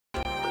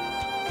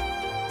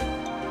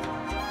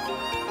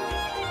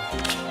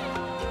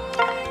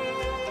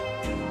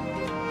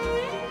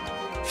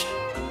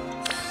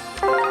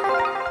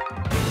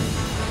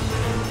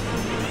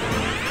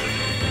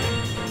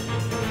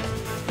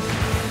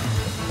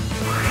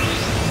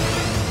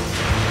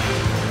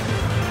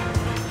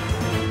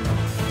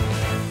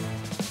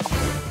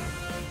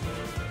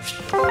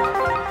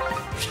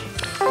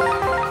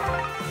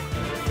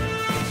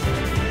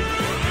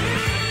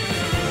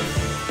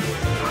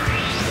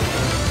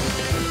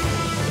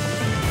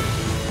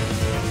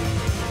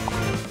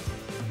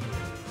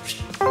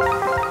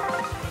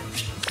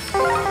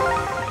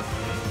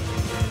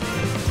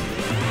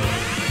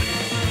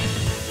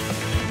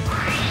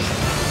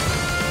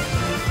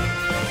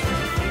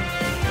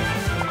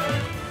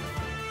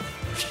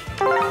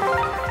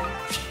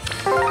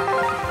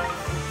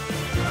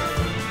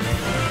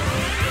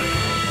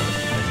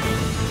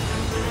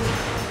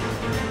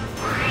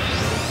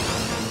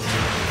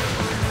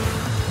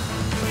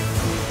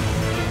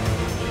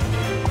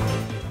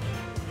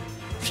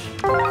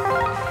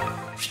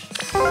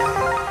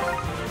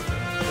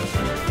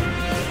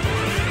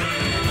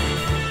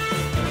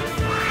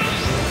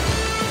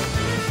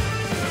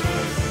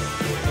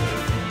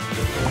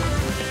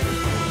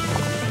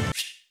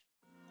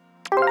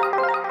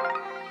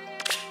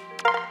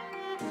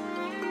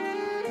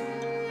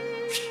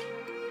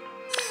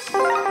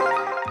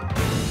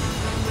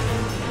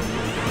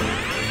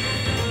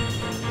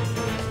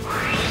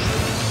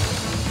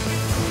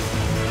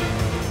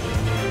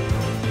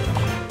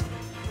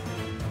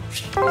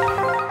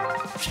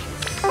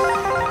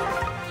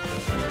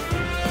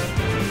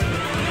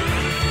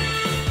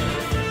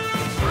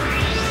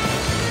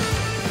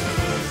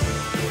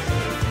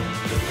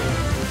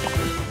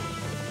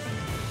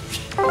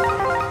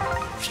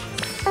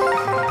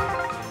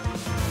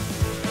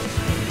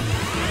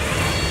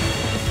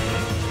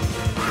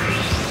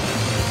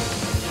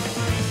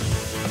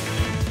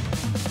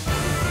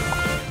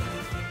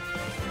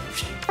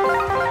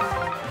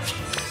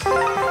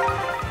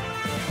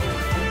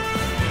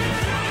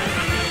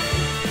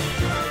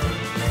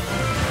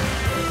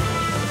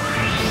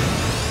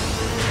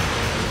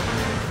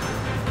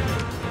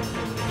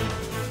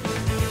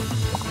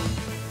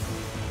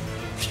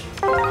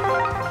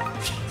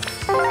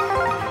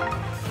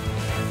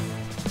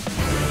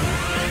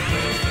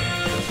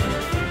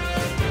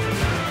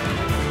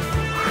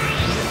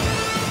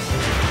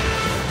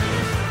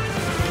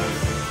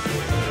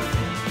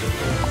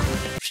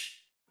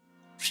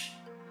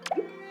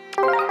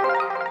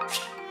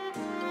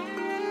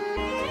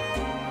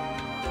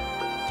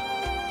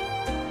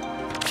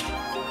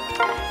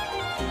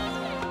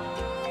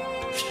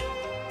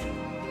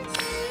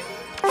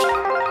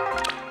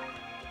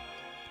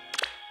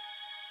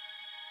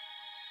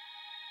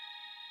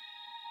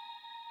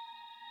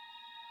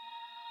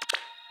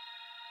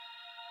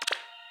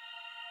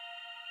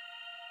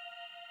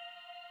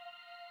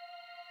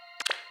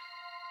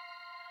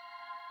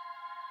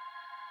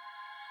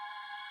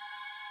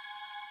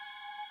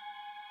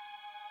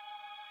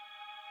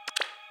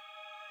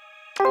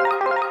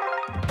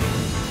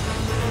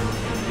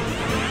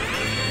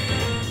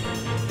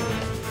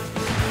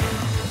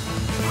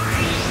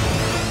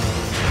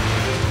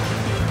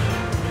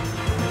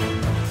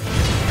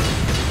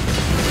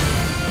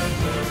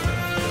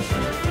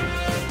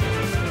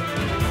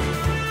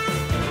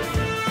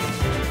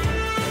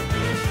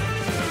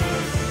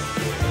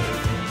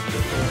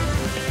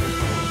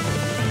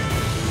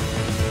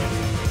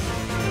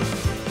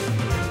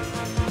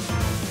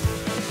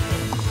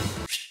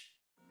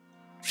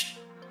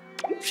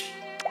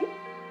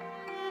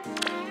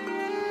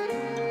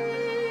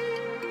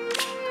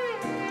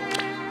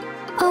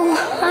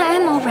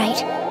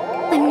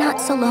I'm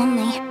not so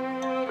lonely.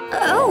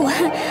 Oh,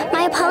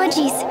 my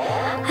apologies.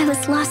 I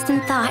was lost in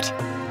thought.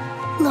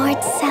 Lord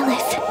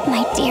Seliph,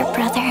 my dear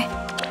brother.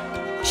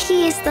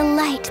 He is the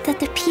light that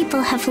the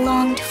people have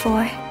longed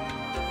for.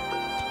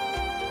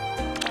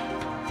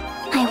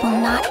 I will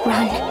not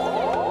run,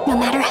 no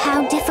matter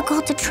how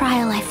difficult a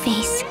trial I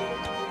face.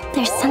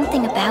 There's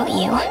something about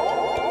you.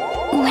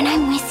 When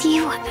I'm with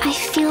you, I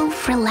feel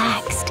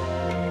relaxed,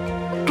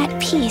 at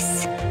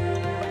peace.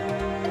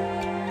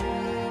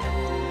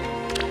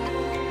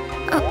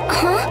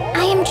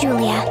 I am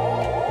Julia.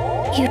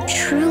 You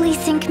truly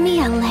think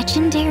me a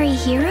legendary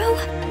hero?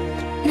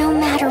 No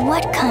matter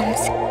what comes,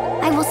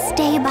 I will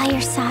stay by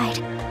your side.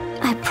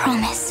 I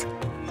promise.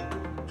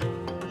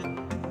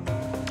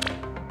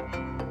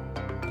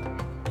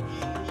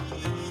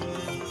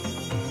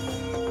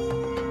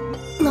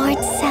 Lord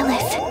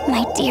Seliph,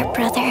 my dear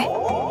brother.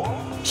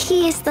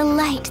 He is the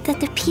light that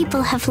the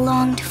people have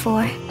longed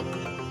for.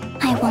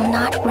 I will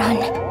not run,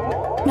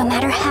 no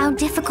matter how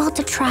difficult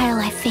a trial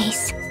I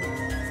face.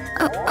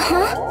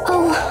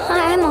 Oh,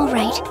 I'm all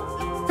right.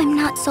 I'm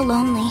not so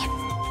lonely.